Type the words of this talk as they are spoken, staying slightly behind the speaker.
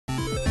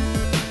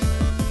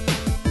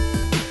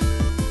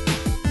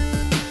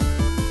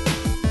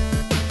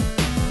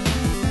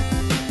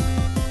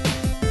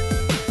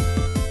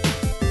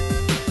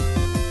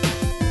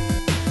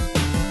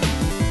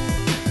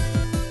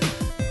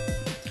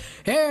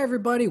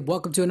everybody,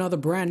 welcome to another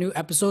brand new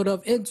episode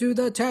of Into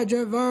the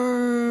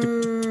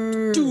Tangiverse.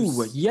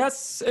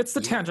 Yes, it's the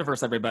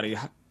Tangiverse, everybody.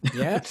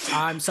 Yeah,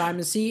 I'm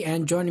Simon C,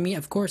 and joining me,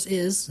 of course,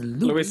 is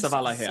Luis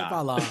Zavala here.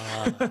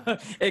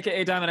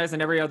 AKA Diamond Eyes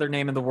and every other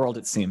name in the world,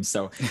 it seems.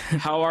 So,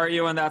 how are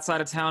you on that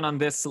side of town on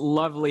this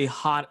lovely,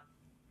 hot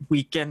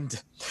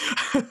weekend?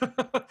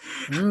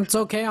 It's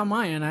okay on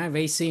my end. I have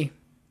AC.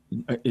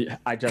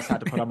 I just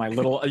had to put on my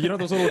little,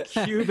 those little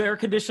Cube air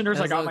conditioners.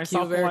 I got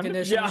myself one.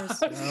 Yeah,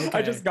 okay.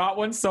 I just got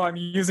one, so I'm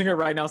using it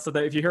right now. So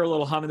that if you hear a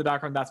little hum in the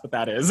background, that's what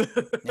that is.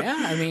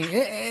 Yeah, I mean,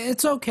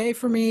 it's okay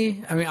for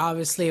me. I mean,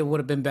 obviously, it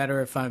would have been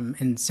better if I'm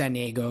in San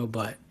Diego,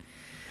 but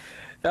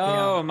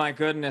my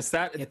goodness,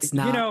 it's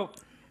not.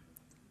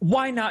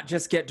 Why not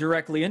just get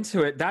directly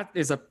into it? That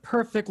is a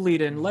perfect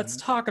lead-in. Let's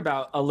talk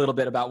about a little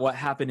bit about what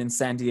happened in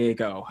San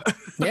Diego.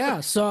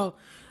 Yeah, so.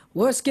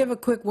 Let's give a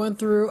quick run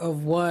through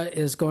of what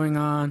is going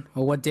on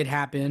or what did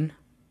happen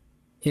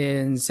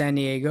in San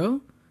Diego.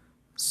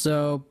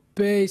 So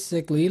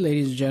basically,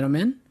 ladies and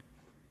gentlemen,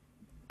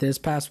 this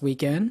past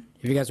weekend,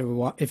 if you guys are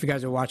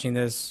watching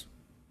this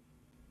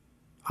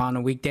on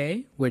a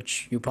weekday,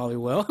 which you probably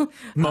will,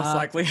 most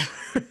likely.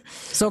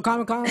 So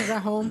Comic-Con was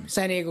at home.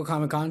 San Diego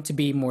Comic-Con, to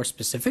be more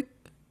specific.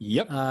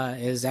 Yep.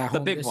 Is at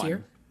home this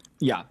year.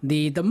 Yeah,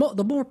 the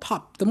most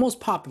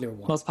popular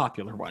one. Most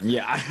popular one,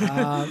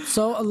 yeah.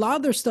 So a lot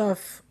of their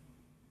stuff,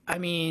 I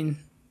mean,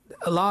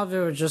 a lot of it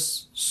was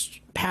just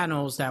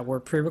panels that were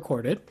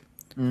pre-recorded,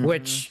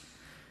 which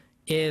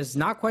is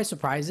not quite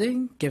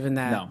surprising, given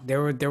that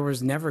there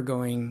was never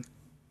going.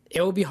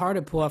 It would be hard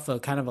to pull off a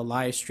kind of a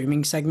live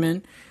streaming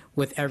segment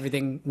with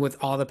everything, with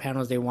all the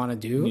panels they want to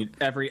do. Need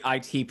every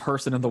IT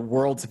person in the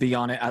world to be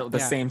on it at the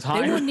same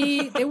time.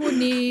 They would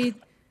need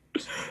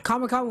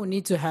Comic-Con would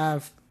need to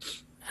have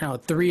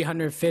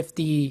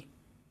 350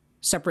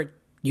 separate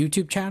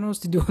YouTube channels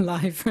to do a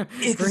live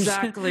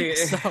exactly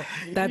version. So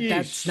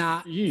that's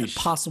not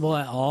possible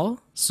at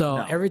all. So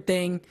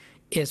everything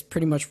is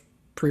pretty much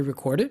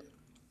pre-recorded.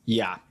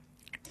 Yeah.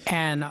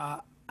 And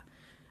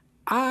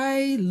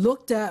I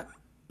looked at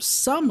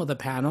some of the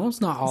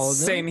panels, not all of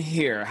them. Same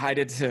here. I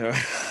did too.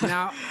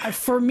 Now,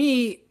 for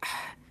me,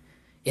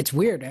 it's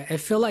weird. I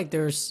feel like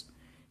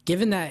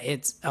given that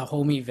it's a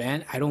home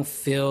event, I don't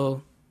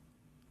feel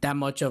that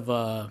much of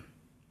a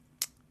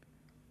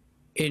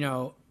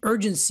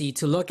urgency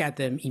to look at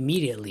them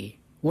immediately.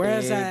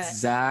 Whereas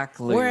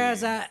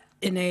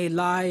in a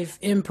live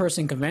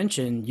in-person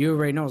convention, you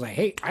already know, like,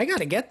 hey, I got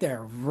to get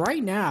there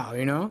right now,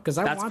 because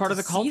I want to see this. That's part of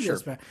the culture.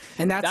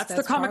 And that's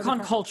the Comic-Con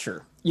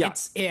culture. Yeah.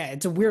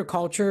 It's a weird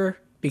culture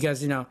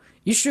because,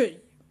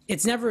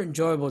 it's never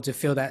enjoyable to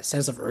feel that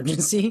sense of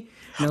urgency.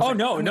 No,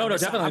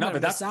 definitely not.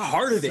 But that's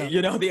part of it,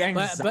 the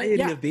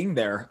anxiety of being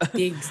there.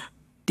 The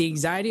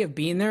anxiety of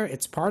being there,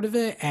 it's part of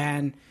it,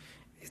 and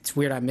it's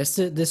weird I missed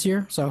it this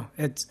year, so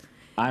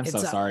I'm so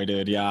sorry,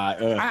 dude.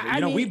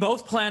 Yeah, we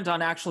both planned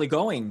on actually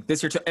going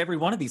this year to every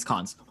one of these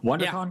cons.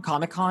 WonderCon,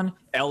 Comic-Con,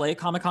 LA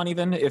Comic-Con,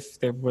 even if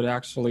they would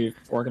actually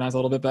organize a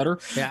little bit better.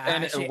 Yeah,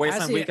 and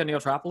Wasteland Week in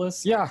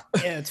Neotropolis. Yeah.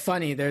 Yeah, it's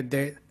funny.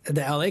 The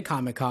LA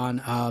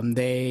Comic-Con,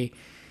 they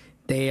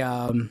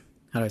how do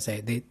I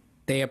say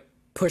they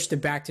pushed it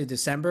back to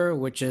December,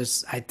 which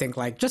is, I think,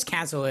 like, just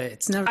cancel it.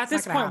 It's never. At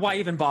this point, why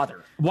even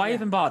bother?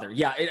 Even bother?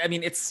 Yeah,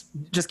 it's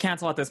just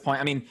cancel at this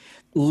point. I mean,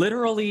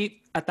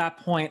 literally at that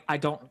point, I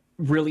don't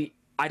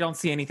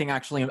see anything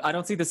actually. I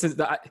don't see this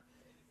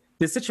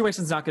the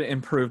situation's not going to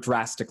improve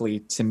drastically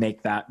to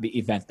make that the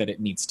event that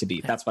it needs to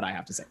be. That's what I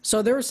have to say.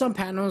 So there were some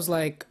panels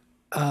like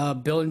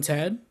Bill and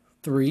Ted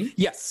 3.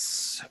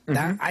 Yes.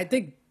 That I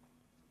think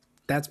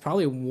that's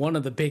probably one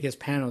of the biggest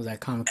panels that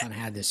Comic-Con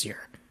had this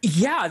year.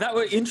 Yeah, that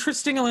was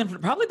interesting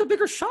and probably the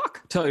bigger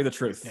shock, to tell you the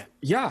truth.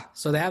 Yeah.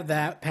 So they have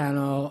that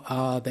panel.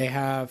 They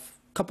have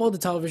a couple of the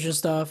television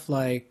stuff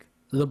like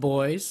The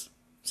Boys,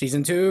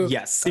 season 2.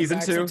 Yes, season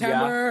 2.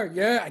 September.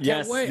 Yeah, I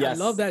can't wait. Yes. I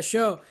love that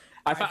show.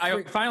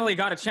 I finally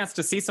got a chance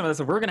to see some of this,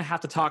 and we're going to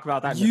have to talk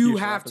about that in you the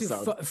future have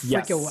episode. To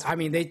freaking. I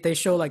mean, they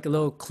show like a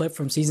little clip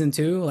from season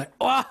 2. Like,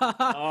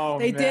 wow,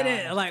 they did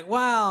it. Like,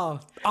 wow.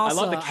 I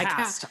Also, love the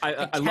cast. I love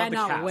the cast. I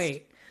cannot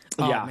wait.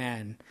 Oh, yeah.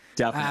 Man.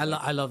 Definitely.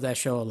 I love that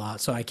show a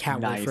lot, so I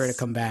can't wait for it to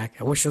come back.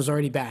 I wish it was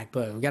already back,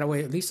 but we gotta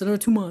wait at least another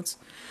 2 months.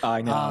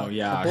 I know,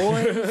 yeah. The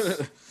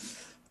Boys,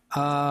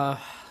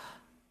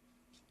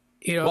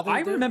 well,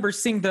 I remember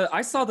seeing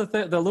I saw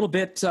the little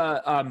bit,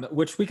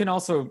 which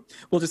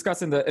we'll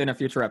discuss in a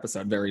future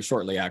episode very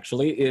shortly.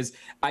 Actually, is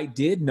I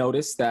did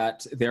notice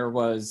that there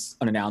was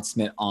an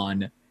announcement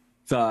on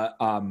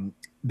the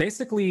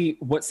basically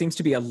what seems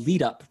to be a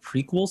lead up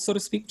prequel, so to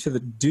speak, to the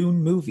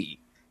Dune movie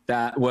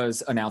that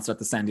was announced at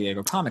the San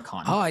Diego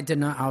Comic-Con. Oh, I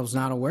was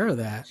not aware of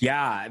that.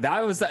 Yeah,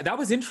 that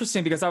was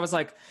interesting because I was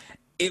like,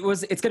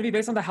 it's going to be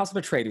based on the House of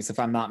Atreides, if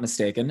I'm not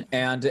mistaken.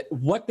 And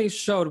what they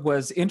showed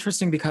was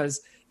interesting because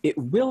it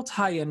will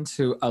tie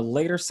into a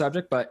later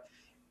subject, but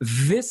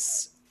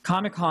this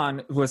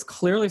Comic-Con was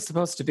clearly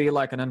supposed to be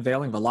like an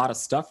unveiling of a lot of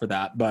stuff for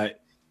that,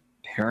 but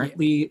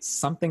apparently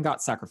something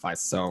got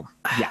sacrificed. So,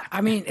 yeah. I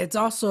mean, it's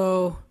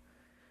also,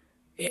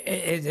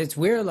 it's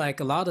weird. Like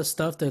a lot of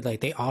stuff that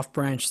like they off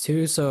branch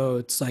too. So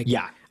it's like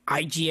Yeah.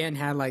 IGN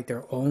had like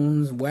their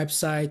own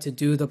website to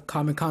do the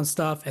Comic-Con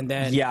stuff, and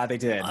then Yeah, they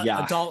did.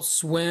 Yeah. Adult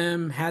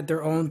Swim had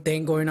their own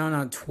thing going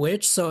on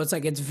Twitch. So it's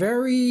like it's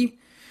very.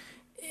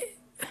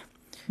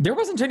 There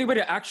wasn't any way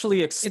to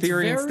actually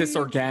experience this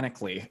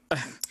organically.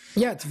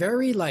 Yeah, it's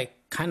very like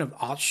kind of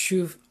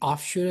offshoot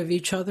of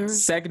each other.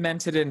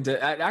 Segmented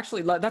into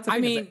actually that's a thing. I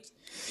mean,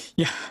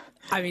 yeah.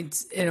 I mean,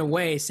 in a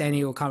way, San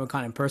Diego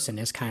Comic-Con in person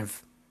is kind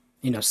of,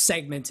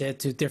 segmented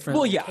to different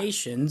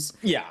locations.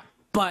 Yeah,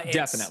 but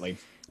definitely.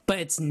 But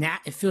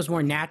it feels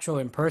more natural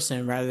in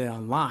person rather than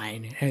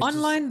online.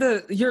 Online,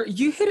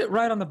 you hit it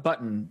right on the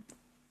button.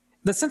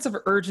 The sense of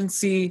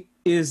urgency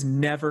is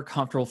never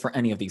comfortable for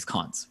any of these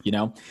cons,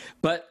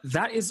 But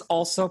that is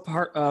also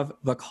part of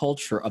the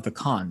culture of the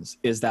cons,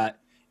 is that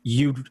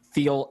you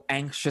feel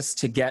anxious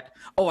to get,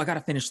 I got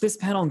to finish this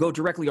panel and go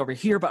directly over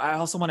here, but I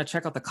also want to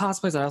check out the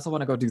cosplays. I also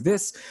want to go do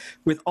this.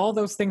 With all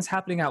those things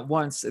happening at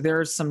once,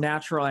 there's some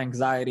natural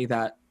anxiety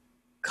that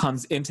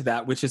comes into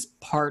that, which is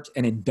part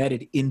and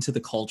embedded into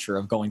the culture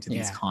of going to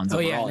these cons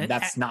overall, and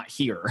that's not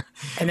here.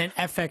 And then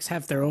FX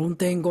have their own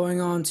thing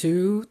going on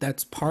too.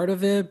 That's part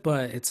of it,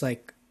 but it's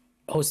like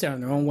hosted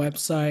on their own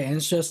website, and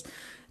it's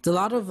a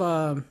lot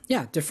of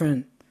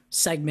different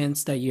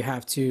segments that you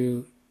have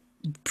to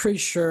pretty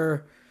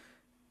sure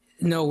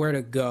know where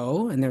to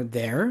go, and they're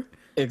there.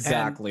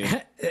 Exactly.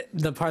 And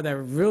the part that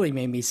really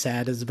made me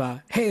sad is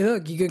about, hey,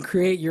 look, you can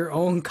create your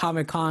own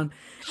Comic-Con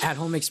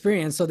at-home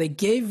experience. So they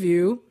gave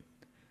you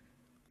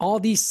all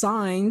these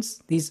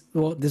signs, this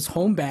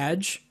home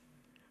badge.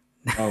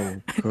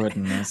 Oh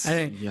goodness!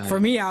 For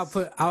me,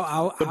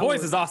 the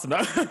boys is awesome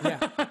though.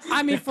 Yeah,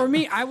 I mean, for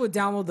me, I would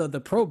download the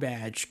pro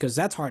badge because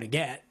that's hard to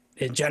get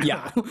in general.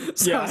 Yeah,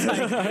 so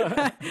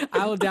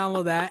I will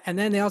download that, and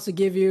then they also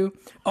give you,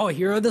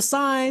 here are the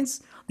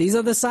signs. These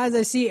are the signs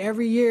I see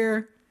every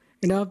year.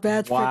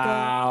 Badge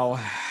pickup.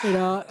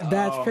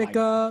 Badge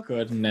pickup.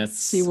 Goodness.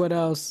 See what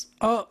else?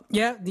 Oh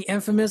yeah, the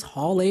infamous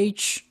Hall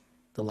H,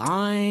 the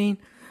line.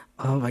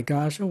 Oh my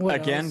gosh! What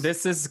Again, else?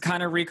 This is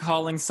kind of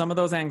recalling some of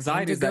those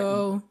anxieties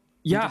Indigo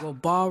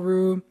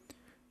Ballroom.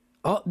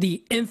 Oh,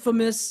 the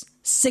infamous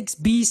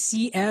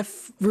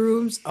 6BCF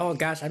rooms. Oh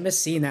gosh, I miss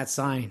seeing that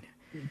sign.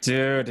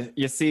 Dude,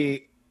 you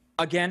see,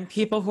 again,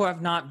 people who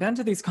have not been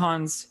to these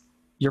cons,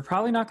 you're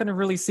probably not going to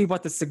really see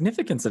what the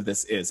significance of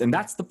this is, and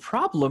that's the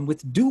problem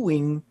with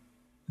doing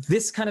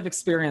this kind of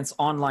experience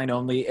online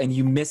only, and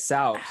you miss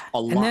out a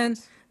lot. And then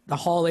the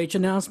Hall H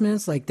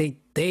announcements, like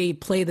they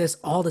play this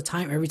all the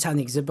time every time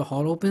the exhibit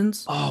hall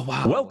opens. Oh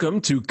wow!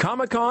 Welcome to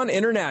Comic-Con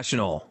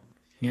International.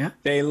 Yeah.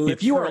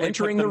 If you are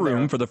entering the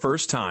room for the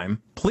first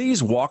time,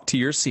 please walk to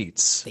your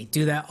seats. They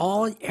do that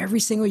every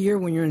single year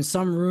when you're in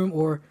some room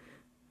or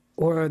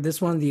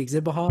this one, the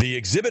exhibit hall. The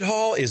exhibit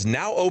hall is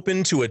now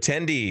open to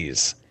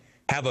attendees.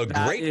 Have a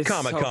great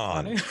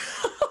Comic-Con. So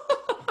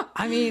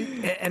I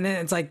mean, and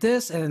then it's like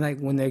this, and then like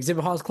when the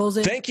exhibit hall is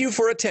closing. Thank you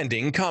for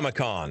attending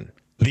Comic-Con.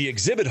 The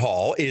exhibit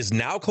hall is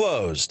now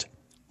closed.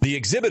 The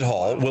exhibit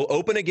hall will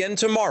open again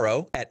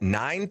tomorrow at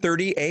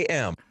 9:30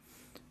 a.m.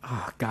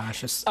 Oh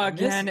gosh! That's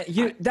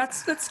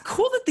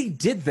cool that they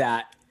did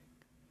that,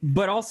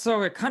 but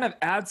also it kind of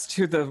adds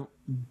to the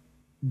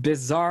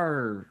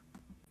bizarre.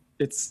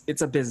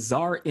 It's a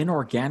bizarre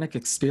inorganic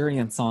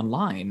experience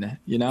online.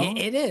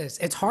 It is.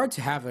 It's hard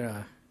to have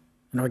an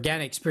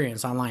organic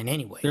experience online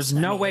anyway. There's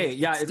no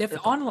way.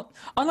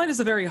 Online is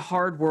a very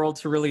hard world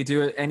to really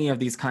do any of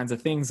these kinds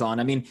of things on.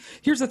 I mean,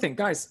 here's the thing,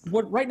 guys.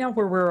 Right now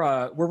where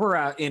we're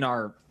at in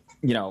our,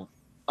 in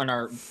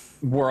our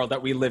world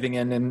that we're living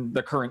in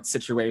the current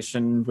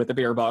situation with the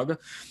beer bug,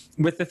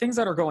 with the things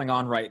that are going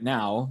on right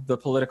now, the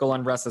political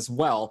unrest as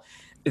well,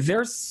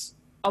 there's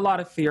a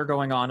lot of fear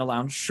going on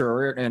around,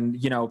 sure, and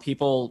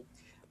people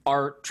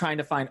are trying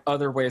to find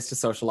other ways to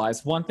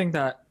socialize. One thing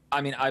that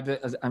I'm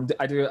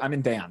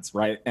in bands,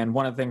 right? And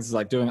one of the things is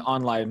like doing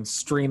online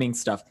streaming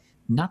stuff.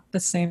 Not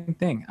the same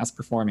thing as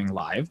performing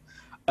live.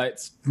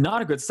 It's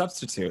not a good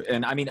substitute.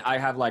 And I mean, I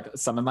have like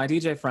some of my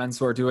DJ friends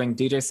who are doing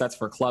DJ sets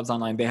for clubs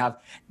online. They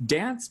have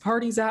dance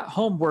parties at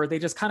home where they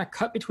just kind of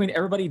cut between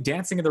everybody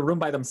dancing in the room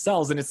by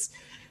themselves. And it's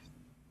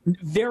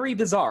very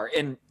bizarre.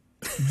 And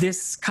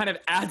this kind of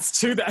adds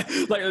to that.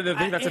 Like the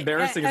thing that's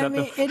embarrassing is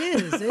that it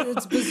is.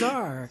 It's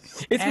bizarre.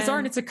 It's bizarre,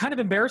 and it's a kind of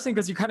embarrassing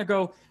because you kind of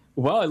go,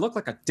 well, I look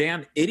like a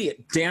damn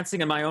idiot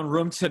dancing in my own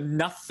room to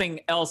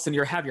nothing else, and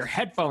you have your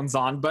headphones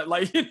on. But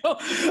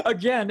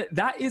again,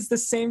 that is the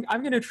same.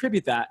 I'm going to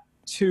attribute that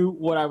to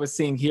what I was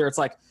seeing here. It's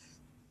like,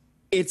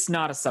 it's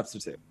not a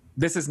substitute.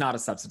 This is not a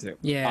substitute.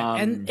 Yeah,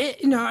 and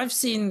I've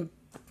seen,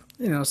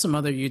 some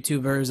other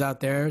YouTubers out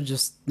there.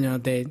 Just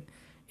they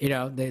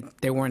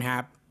weren't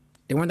happy.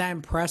 They weren't that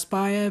impressed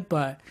by it,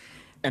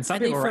 and some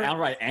people were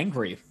outright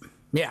angry.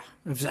 Yeah,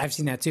 I've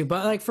seen that too.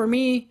 But like for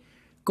me,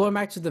 going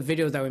back to the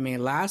videos that we made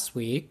last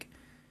week,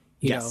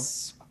 you know,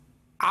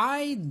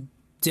 I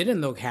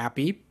didn't look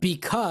happy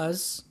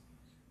because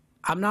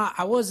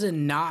I wasn't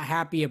not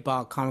happy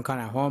about Comic-Con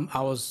at home.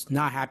 I was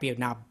not happy of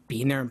not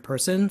being there in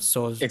person.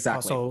 So it was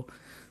also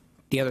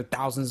the other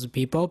thousands of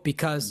people,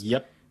 because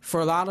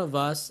for a lot of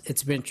us,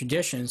 it's been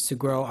traditions to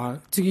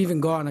even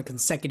go on a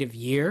consecutive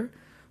year.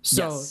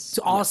 So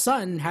to all of a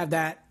sudden have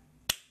that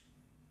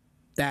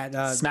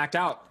smacked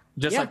out,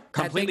 just like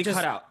completely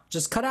cut out.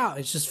 Just cut out.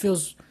 It just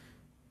feels,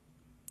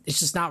 it's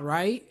just not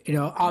right. You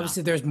know,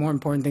 obviously there's more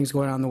important things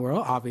going on in the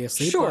world,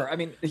 obviously. Sure. But, I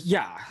mean,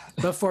 yeah.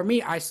 But for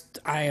me, I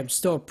am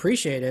still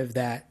appreciative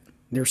that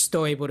they're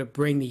still able to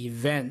bring the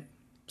event,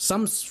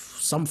 some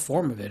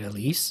form of it at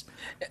least.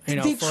 You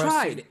know, they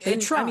tried. They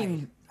tried. I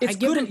mean, it's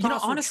good. You know,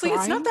 honestly,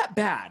 it's not that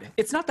bad.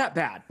 It's not that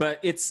bad, but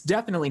it's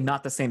definitely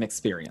not the same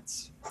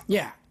experience.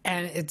 Yeah,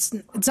 and it's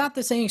not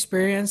the same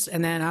experience.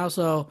 And then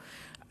also,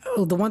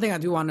 the one thing I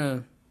do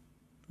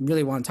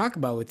really want to talk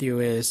about with you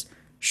is,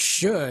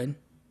 should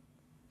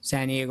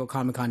San Diego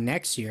Comic-Con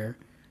next year,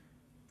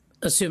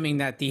 assuming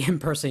that the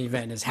in-person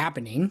event is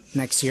happening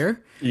next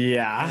year.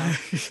 Yeah.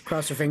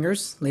 Cross your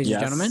fingers, ladies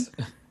and gentlemen.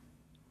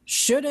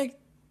 Should it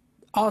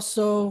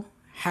also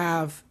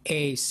have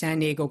a San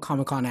Diego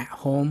Comic-Con at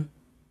home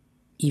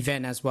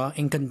event as well,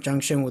 in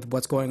conjunction with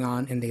what's going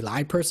on in the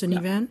live person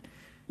event?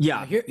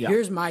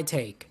 Here's my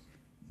take.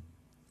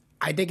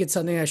 I think it's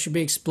something that should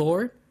be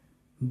explored,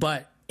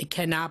 but it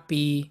cannot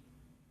be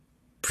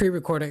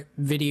pre-recorded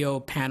video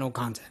panel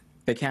content.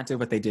 They can't do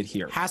what they did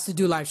here. Has to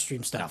do live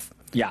stream stuff.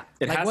 Yeah.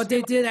 Like what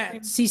they did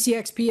at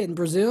CCXP in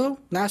Brazil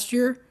last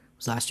year.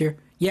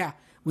 Yeah.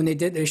 When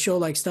they show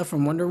like stuff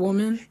from Wonder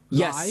Woman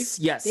live.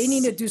 Yes. They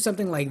need to do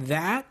something like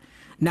that.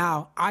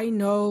 Now, I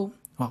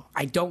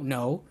don't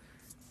know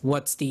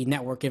what the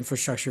network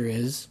infrastructure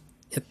is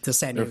at the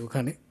San Diego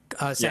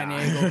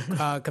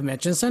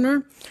Convention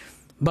Center,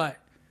 but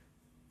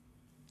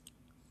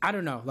I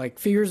don't know. Like a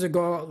few years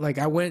ago, like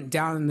I went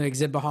down in the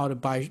exhibit hall to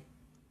buy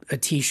a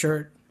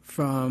T-shirt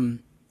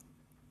from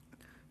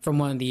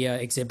one of the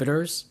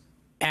exhibitors,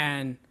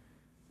 and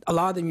a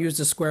lot of them use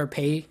the Square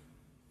Pay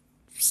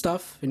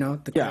stuff, you know,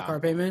 the credit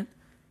card payment.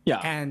 Yeah.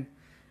 And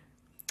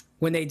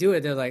when they do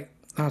it, they're like,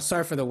 "Oh,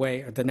 sorry for the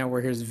wait. The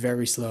network here is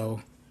very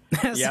slow."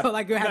 So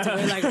like we had to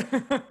wait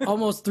like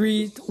almost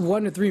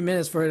 1 to 3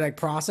 minutes for it like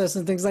process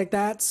and things like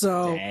that.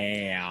 So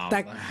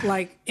that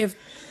like if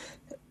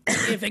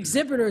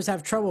exhibitors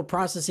have trouble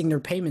processing their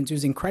payments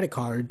using credit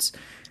cards,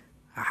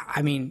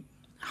 I mean,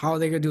 how are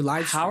they going to do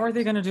live stream? How are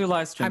they going to do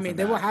live stream? I mean,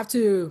 they will have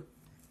to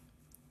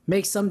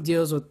make some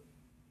deals with,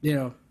 you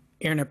know,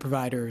 internet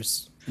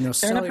providers, you know,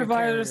 internet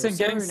providers, and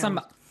getting some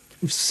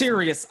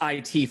serious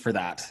IT for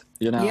that,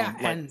 you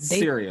know,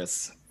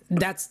 serious.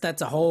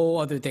 That's a whole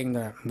other thing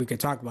that we could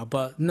talk about.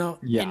 But no,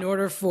 in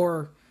order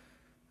for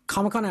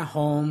Comic-Con at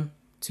home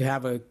to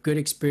have a good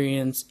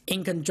experience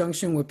in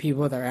conjunction with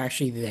people that are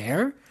actually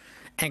there,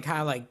 and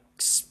kind of like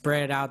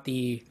spread out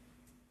the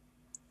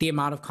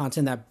amount of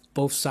content that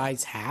both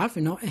sides have,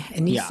 you know,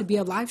 it needs to be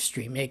a live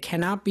stream. It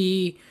cannot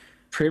be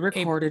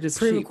pre-recorded.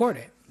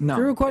 No,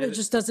 pre-recorded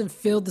just doesn't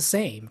feel the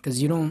same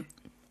because it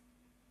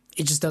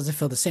just doesn't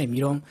feel the same.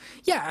 You don't.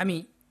 Yeah, I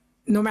mean,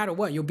 no matter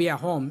what, you'll be at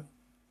home.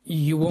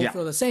 You won't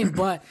feel the same.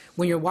 But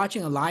when you're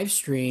watching a live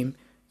stream,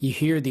 you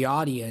hear the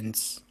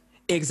audience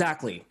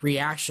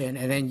reaction,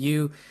 and then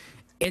you,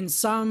 in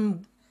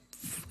some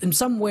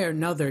way or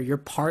another,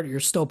 you're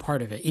still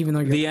part of it, even though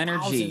you're the energy,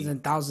 thousands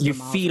and thousands you of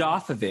miles feed away.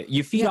 off of it.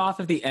 You feed off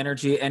of the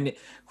energy, and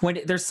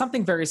when there's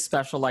something very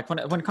special, like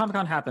when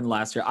Comic-Con happened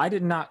last year, I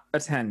did not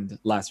attend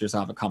last year's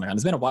Comic-Con.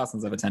 It's been a while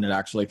since I've attended,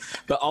 actually,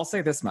 but I'll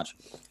say this much.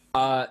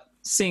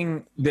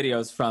 Seeing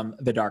videos from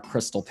the Dark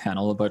Crystal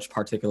panel, which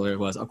particularly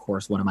was, of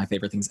course, one of my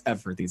favorite things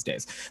ever these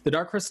days. The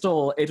Dark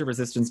Crystal Age of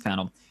Resistance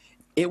panel,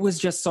 it was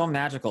just so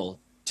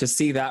magical to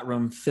see that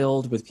room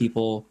filled with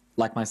people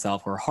like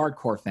myself who are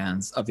hardcore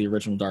fans of the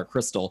original Dark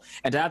Crystal,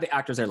 and to have the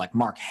actors there, like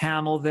Mark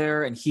Hamill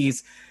there, and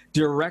he's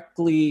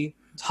directly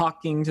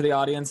talking to the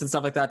audience and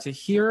stuff like that, to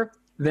hear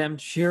them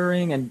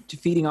cheering and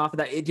feeding off of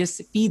that, it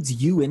just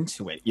feeds you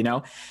into it, you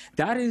know?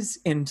 That is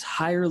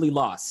entirely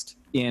lost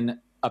in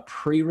a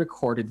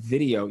pre-recorded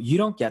video. You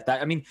don't get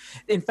that. I mean,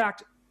 in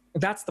fact,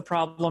 that's the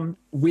problem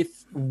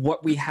with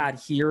what we had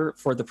here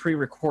for the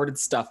pre-recorded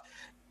stuff.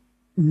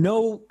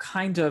 No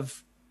kind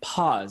of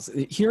pause.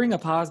 Hearing a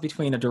pause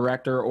between a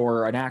director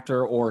or an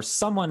actor or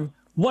someone,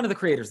 one of the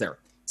creators there,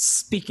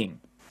 speaking,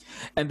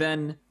 and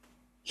then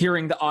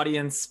hearing the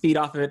audience feed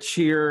off of it,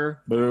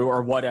 cheer, boo,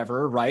 or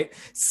whatever, right?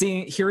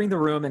 Hearing the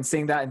room and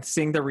seeing that and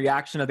seeing the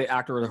reaction of the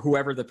actor or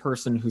whoever the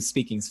person who's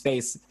speaking's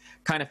face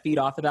kind of feed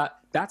off of that,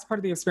 that's part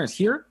of the experience.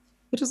 Here,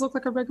 it just looked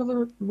like a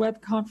regular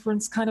web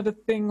conference kind of a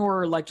thing,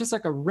 or like just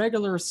like a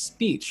regular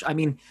speech. I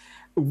mean,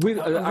 a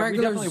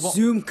regular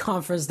Zoom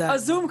conference that a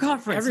Zoom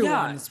conference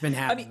everyone's been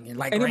having, I mean,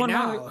 like right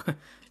now.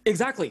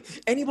 Exactly.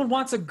 Anyone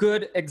wants a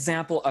good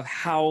example of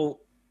how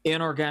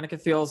inorganic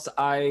it feels,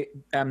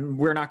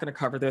 we're not going to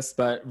cover this,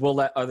 but we'll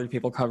let other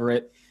people cover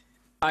it.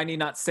 I need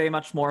not say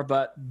much more,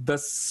 but the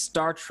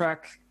Star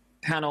Trek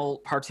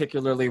panel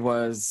particularly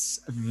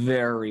was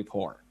very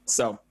poor.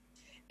 So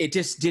it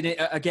just didn't,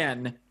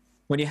 again,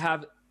 when you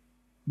have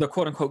the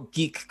quote-unquote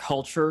geek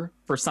culture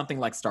for something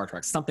like Star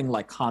Trek, something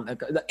like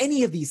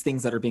any of these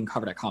things that are being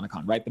covered at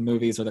Comic-Con, right? The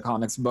movies or the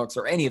comics, books,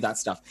 or any of that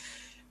stuff.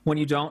 when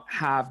you don't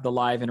have the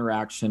live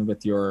interaction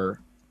with the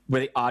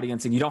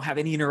audience and you don't have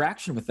any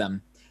interaction with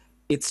them.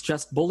 It's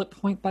just bullet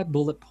point by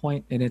bullet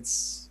point, and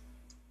it's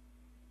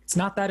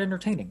not that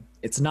entertaining.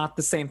 It's not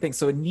the same thing.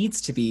 So it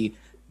needs to be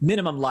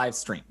minimum live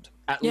streamed,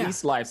 at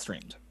least live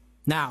streamed.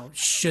 Now,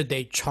 should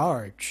they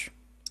charge?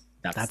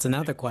 That's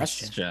another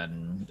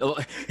question.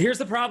 Here's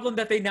the problem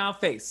that they now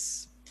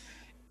face.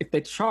 If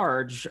they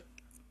charge,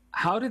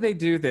 how do they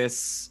do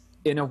this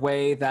in a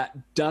way that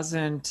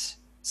doesn't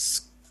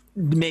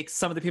make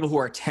some of the people who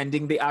are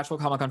attending the actual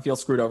Comic-Con feel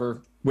screwed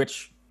over,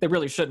 which they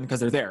really shouldn't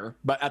because they're there.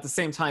 But at the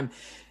same time,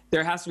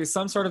 there has to be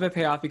some sort of a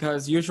payoff,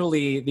 because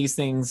usually these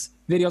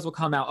videos will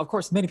come out. Of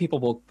course, many people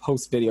will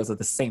post videos at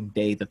the same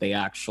day that they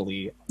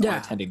actually are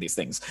attending these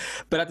things.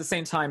 But at the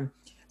same time,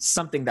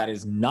 something that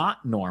is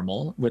not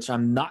normal, which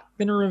I'm not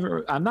going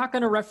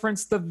to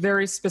reference the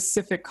very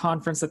specific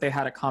conference that they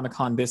had at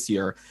Comic-Con this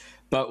year,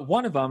 but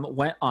one of them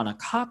went on a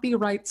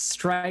copyright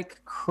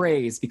strike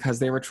craze because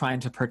they were trying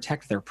to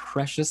protect their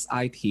precious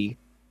IP.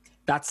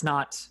 That's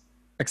not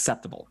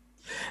acceptable.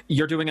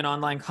 You're doing an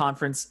online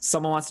conference.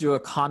 Someone wants to do a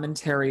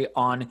commentary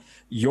on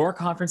your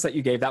conference that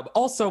you gave that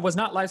also was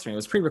not live streamed. It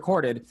was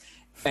pre-recorded,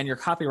 and you're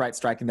copyright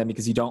striking them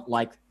because you don't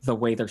like the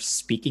way they're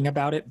speaking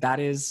about it. That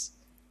is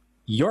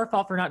your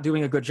fault for not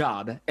doing a good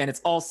job. And it's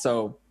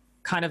also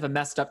kind of a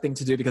messed up thing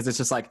to do, because it's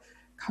just like,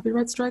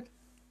 copyright strike?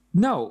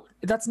 No,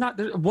 that's not.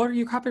 What are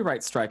you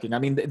copyright striking? I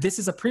mean, this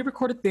is a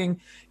pre-recorded thing.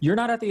 You're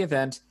not at the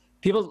event.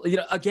 People,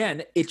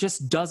 again, it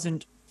just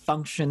doesn't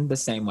function the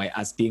same way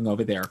as being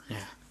over there. Yeah.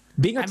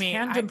 Being a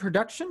tandem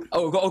production?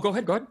 Go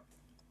ahead.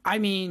 I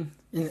mean,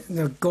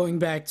 going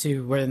back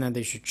to whether or not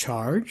they should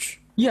charge.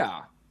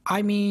 Yeah.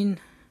 I mean,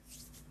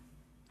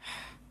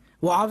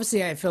 well,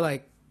 obviously, I feel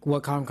like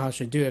what Comic-Con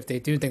should do, if they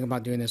do think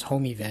about doing this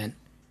home event,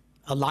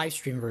 a live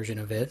stream version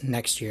of it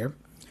next year.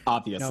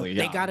 Obviously,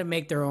 They got to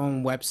make their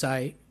own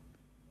website.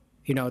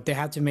 They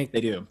have to make.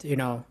 They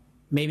do.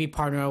 Maybe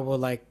partner up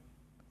with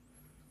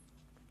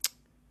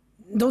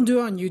don't do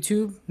it on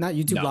YouTube, not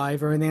YouTube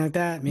Live or anything like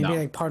that.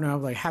 Maybe partner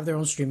up, have their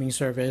own streaming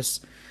service.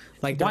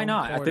 Why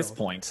not portal, at this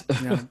point?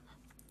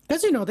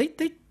 Because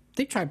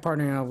they tried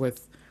partnering up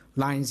with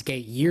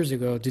Lionsgate years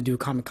ago to do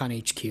Comic-Con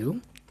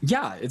HQ.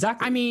 Yeah,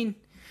 exactly. I mean,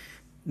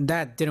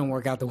 that didn't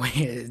work out the way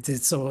it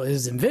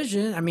is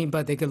envisioned.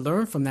 But they could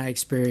learn from that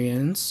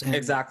experience. And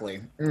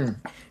exactly.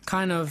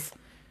 Kind of,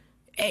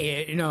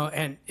 hey,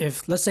 and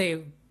if, let's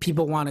say,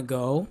 people want to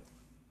go,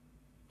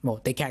 well,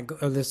 they can't go,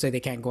 let's say they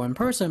can't go in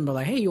person, but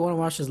hey, you want to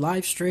watch this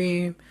live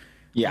stream,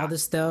 all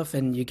this stuff,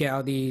 and you get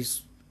all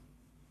these,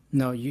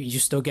 you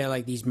still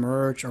get these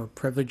merch or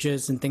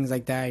privileges and things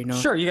like that,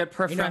 Sure, you get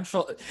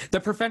preferential, the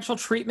preferential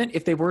treatment,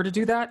 if they were to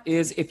do that,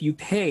 is if you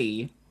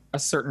pay a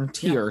certain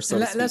tier,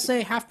 let's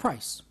say half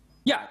price.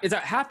 Yeah, is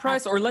that half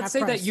price, or let's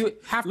say that you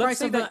half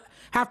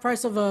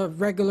price of a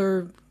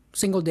regular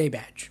single day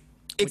badge.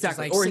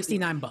 Exactly, or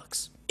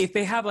 $69. If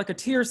they have a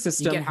tier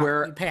system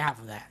where you pay half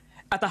of that.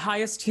 At the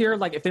highest tier,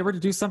 if they were to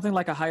do something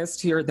like a highest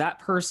tier, that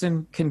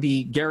person can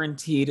be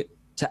guaranteed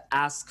to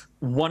ask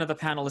one of the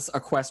panelists a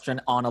question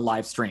on a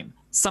live stream,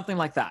 something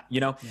like that,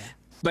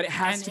 But it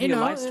has to be a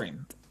live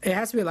stream. It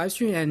has to be a live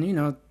stream,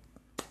 and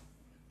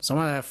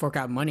someone that fork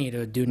out money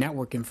to do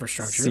network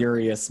infrastructure.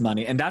 Serious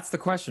money. And that's the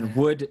question.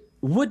 Yeah.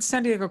 Would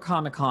San Diego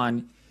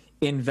Comic-Con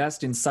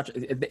invest in such...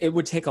 It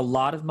would take a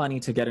lot of money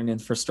to get an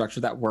infrastructure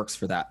that works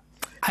for that.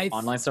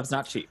 Online stuff's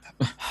not cheap.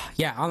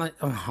 Yeah,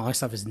 online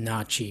stuff is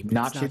not cheap.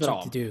 Not cheap at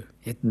all. To do.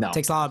 It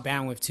takes a lot of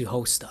bandwidth to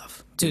host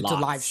stuff, to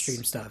live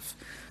stream stuff.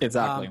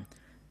 Exactly.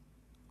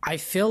 I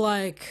feel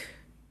like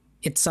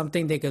it's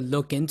something they could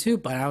look into,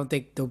 but I don't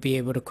think they'll be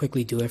able to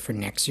quickly do it for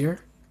next year.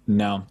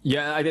 No.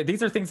 Yeah,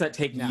 these are things that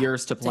take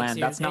years to plan.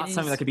 That's not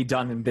something that could be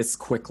done this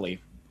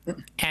quickly.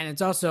 And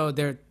it's also,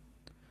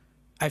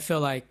 I feel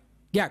like,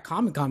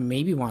 Comic-Con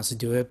maybe wants to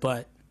do it,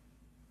 but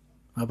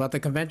how about the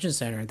convention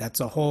center? That's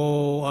a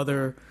whole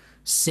other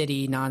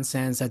city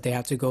nonsense that they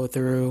have to go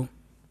through.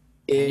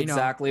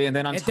 Exactly. And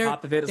then on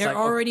top of it, they're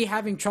already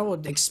having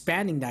trouble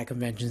expanding that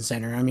convention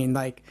center. I mean,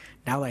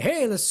 now,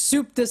 hey, let's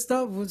soup this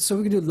stuff so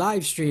we can do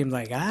live stream.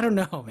 I don't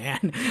know,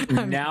 man.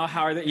 Now,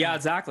 how are they? Yeah,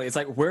 exactly. It's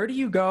where do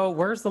you go?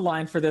 Where's the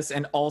line for this?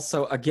 And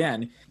also,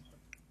 again,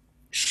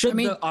 should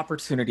the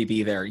opportunity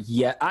be there?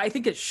 Yeah, I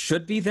think it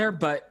should be there,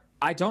 but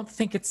I don't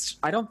think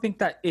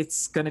that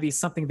it's going to be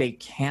something they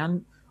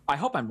can. I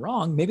hope I'm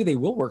wrong. Maybe they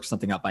will work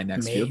something out by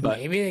next year. But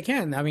maybe they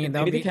can. I mean,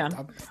 maybe they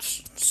can.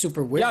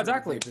 Super weird. Yeah,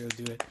 exactly. If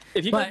they do it.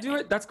 If you can do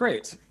it, that's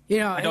great.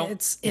 I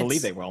don't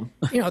believe they will.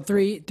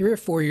 3 or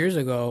 4 years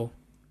ago,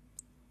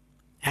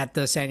 at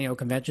the San Diego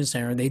Convention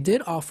Center, they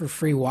did offer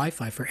free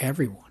Wi-Fi for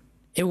everyone.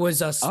 It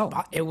was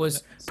It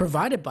was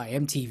provided by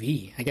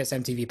MTV. I guess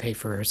MTV paid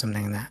for it or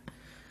something like that.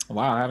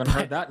 Wow, I haven't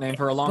heard that name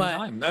for a long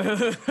time.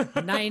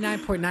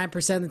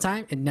 99.9% of the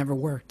time, it never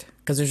worked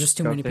because there's just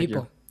too many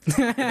people.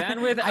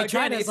 Bandwidth, I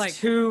tried it,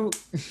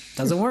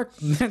 doesn't work.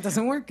 It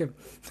doesn't work.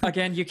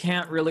 Again, you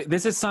can't really.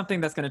 This is something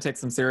that's going to take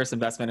some serious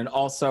investment, and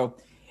also,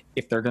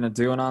 if they're going to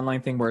do an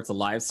online thing where it's a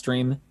live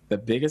stream, the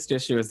biggest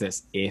issue is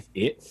this. If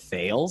it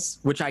fails,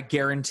 which I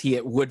guarantee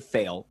it would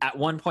fail, at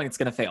one point it's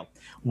going to fail.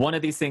 One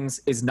of these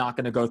things is not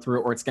going to go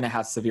through, or it's going to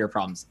have severe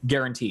problems.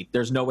 Guaranteed.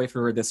 There's no way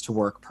for this to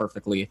work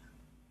perfectly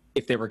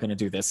if they were going to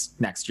do this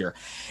next year.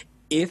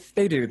 If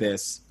they do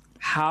this,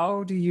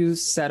 how do you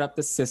set up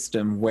the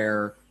system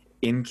where,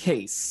 in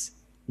case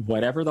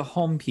whatever the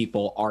home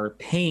people are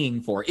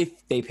paying for,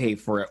 if they pay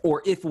for it,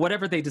 or if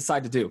whatever they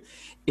decide to do,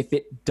 if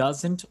it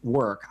doesn't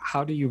work,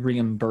 how do you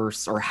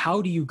reimburse, or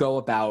how do you go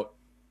about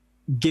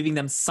giving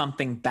them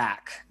something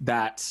back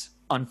that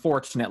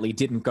unfortunately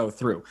didn't go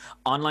through?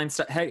 Online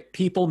stuff. Hey,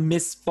 people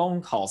miss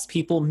phone calls,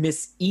 people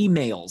miss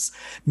emails,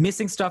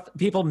 missing stuff,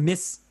 people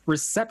miss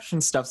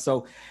reception stuff.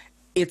 So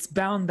it's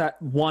bound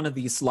that one of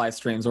these live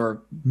streams,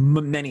 or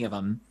many of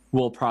them,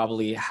 will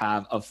probably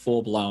have a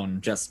full-blown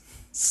just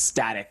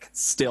static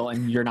still,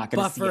 and you're not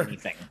going to see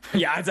anything.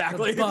 Yeah,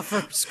 exactly.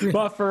 Buffer screen.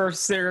 Buffer,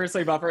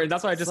 seriously, buffer. And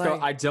that's why I just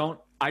go, I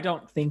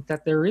don't think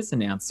that there is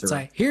an answer. It's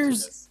like,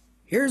 here's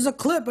a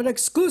clip, an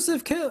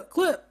exclusive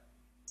clip.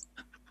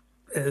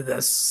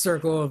 The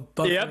circle of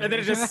buffer. Yep, and then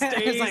it just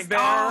stays like, there.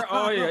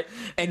 Oh, yeah.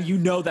 And you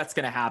know that's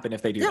going to happen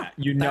if they do that.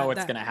 You know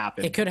it's going to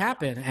happen. It could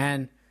happen.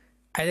 And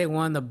I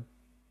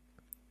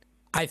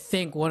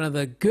think one of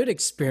the good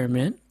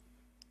experiment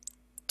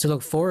to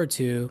look forward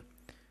to,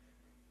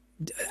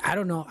 I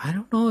don't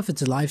know if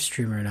it's a live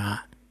stream or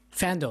not.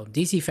 Fandom,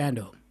 DC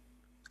Fandom.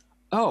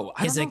 Oh,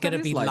 is it going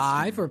to be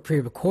live or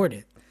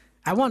pre-recorded?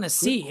 I want to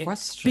see it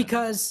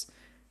because,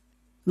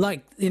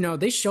 like,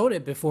 they showed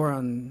it before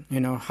on,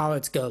 how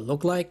it's going to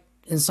look like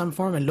in some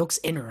form. It looks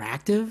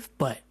interactive,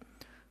 but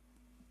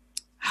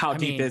how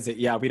deep is it?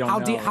 Yeah, we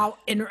don't know. How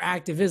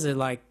interactive is it?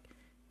 Like,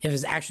 if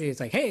it's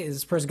like, hey, is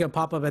this person going to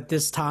pop up at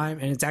this time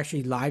and it's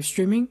actually live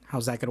streaming?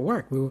 How's that going to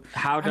work?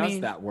 How does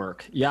that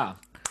work? Yeah.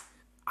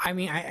 I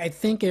mean, I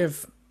think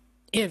if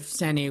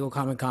San Diego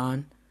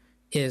Comic-Con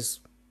is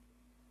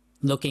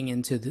looking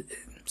into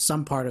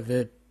some part of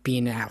it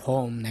being at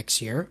home next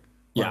year,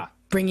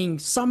 bringing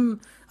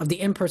some of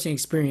the in-person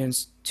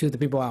experience to the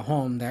people at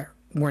home that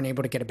weren't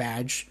able to get a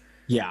badge,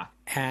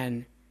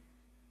 and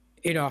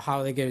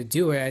how they're going to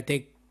do it, I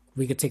think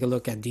we could take a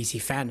look at DC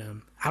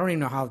Fandom. I don't even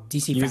know how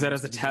DC use that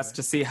as a test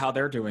to see how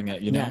they're doing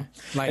it, know?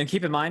 And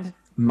keep in mind,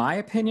 my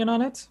opinion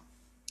on it,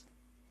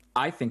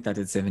 I think that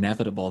it's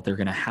inevitable they're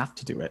going to have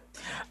to do it.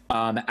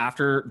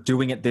 After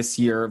doing it this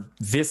year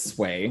this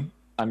way,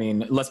 I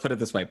mean, let's put it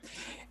this way.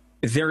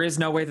 There is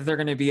no way that they're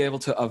going to be able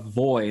to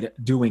avoid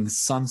doing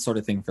some sort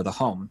of thing for the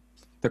home.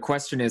 The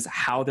question is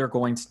how they're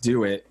going to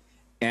do it.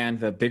 And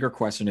the bigger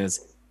question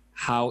is,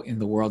 how in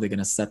the world are they going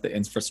to set the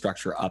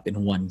infrastructure up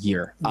in 1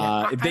 year?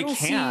 They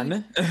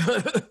can.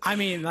 I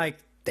mean, like,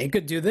 they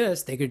could do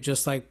this. They could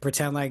just, like,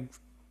 pretend like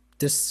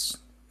this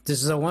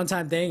is a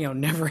one-time thing. It'll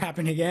never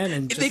happen again.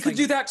 And they could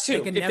do that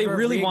too. If they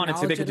really wanted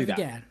to, they could do that.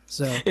 Again,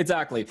 so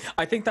exactly.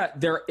 I think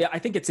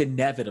it's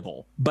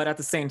inevitable. But at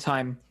the same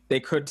time, they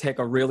could take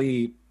a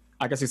really,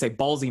 I guess you say,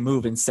 ballsy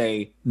move and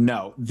say,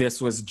 no,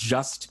 this was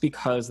just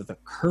because of the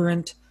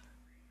current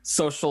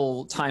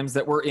social times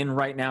that we're in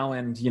right now,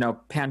 and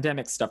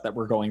pandemic stuff that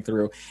we're going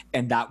through,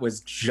 and that was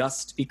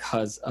just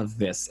because of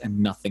this and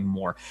nothing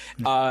more.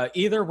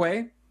 Either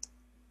way,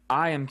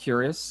 I am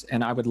curious,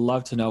 and I would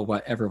love to know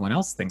what everyone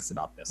else thinks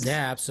about this.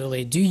 Yeah,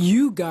 absolutely. Do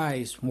you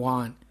guys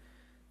want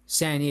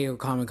San Diego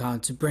Comic-Con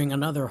to bring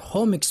another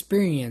home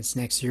experience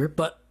next year,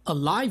 but a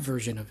live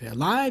version of it,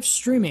 live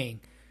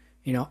streaming?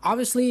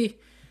 Obviously,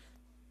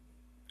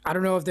 I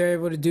don't know if they're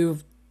able to do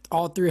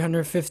all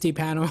 350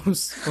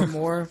 panels or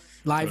more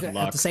live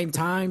at the same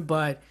time,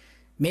 but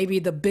maybe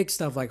the big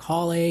stuff like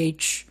Hall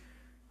H,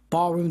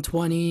 Ballroom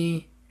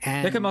 20,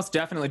 and they could most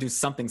definitely do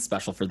something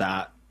special for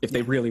that if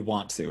they really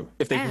want to.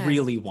 If they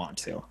really want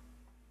to.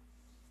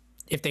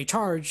 If they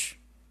charge,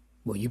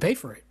 will you pay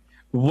for it?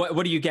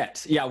 What do you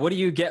get? Yeah, what do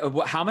you get?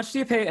 How much do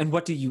you pay, and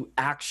what do you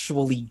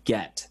actually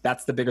get?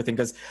 That's the bigger thing,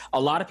 because a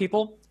lot of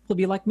people will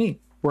be like me,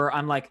 where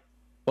I'm like,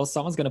 well,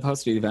 someone's going to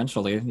post it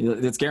eventually.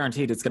 It's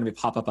guaranteed it's going to be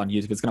pop up on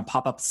YouTube. It's going to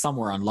pop up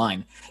somewhere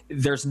online.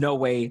 There's no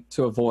way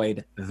to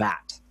avoid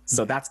that.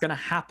 So that's going to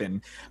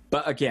happen.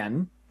 But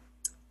again,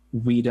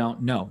 we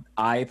don't know.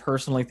 I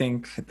personally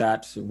think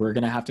that we're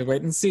going to have to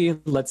wait and see.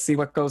 Let's see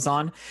what goes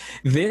on.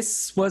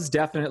 This was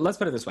definitely, let's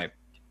put it this way.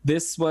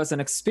 This was an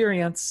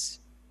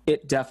experience.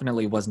 It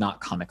definitely was not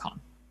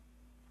Comic-Con.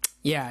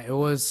 Yeah, it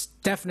was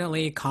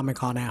definitely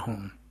Comic-Con at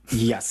home.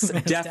 Yes,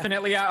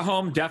 definitely at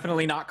home,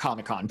 definitely not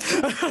Comic-Con.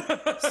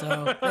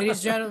 So,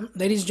 ladies and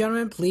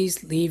gentlemen,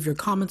 please leave your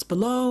comments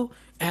below.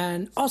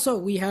 And also,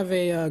 we have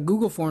a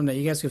Google form that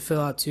you guys can fill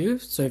out too.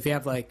 So if you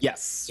have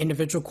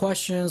individual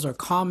questions or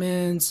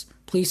comments,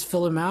 please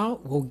fill them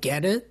out. We'll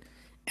get it,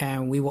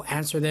 and we will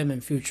answer them in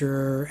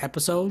future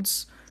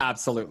episodes.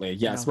 Absolutely,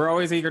 yes. We're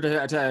always eager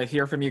to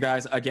hear from you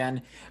guys.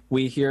 Again,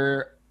 we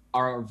here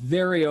are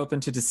very open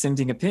to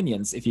dissenting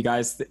opinions. If you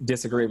guys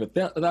disagree with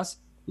us,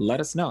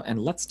 let us know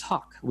and let's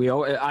talk.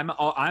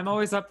 I'm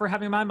always up for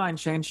having my mind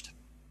changed.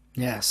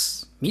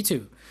 Yes, me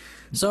too.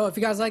 So if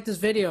you guys like this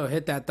video,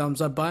 hit that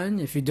thumbs up button.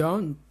 If you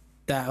don't,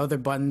 that other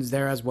button's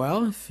there as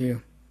well. If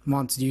you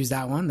want to use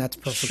that one, that's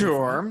perfectly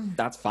fine.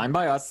 That's fine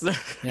by us.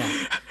 Yeah.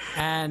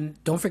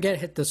 And don't forget,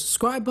 hit the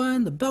subscribe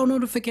button, the bell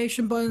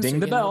notification button. Ding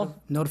the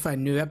bell. Notify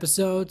new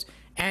episodes.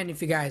 And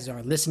if you guys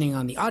are listening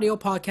on the audio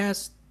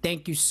podcast,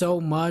 thank you so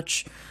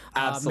much.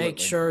 Make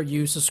sure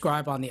you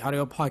subscribe on the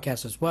audio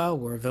podcast as well.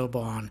 We're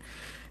available on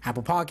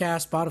Apple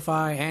Podcasts,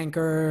 Spotify,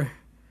 Anchor.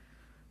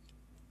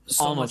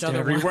 Almost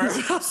everywhere.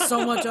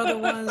 So much other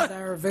ones that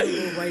are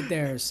available right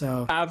there.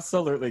 So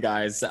absolutely,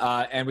 guys.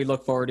 And we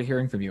look forward to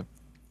hearing from you.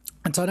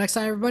 Until next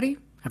time, everybody,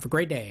 have a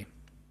great day.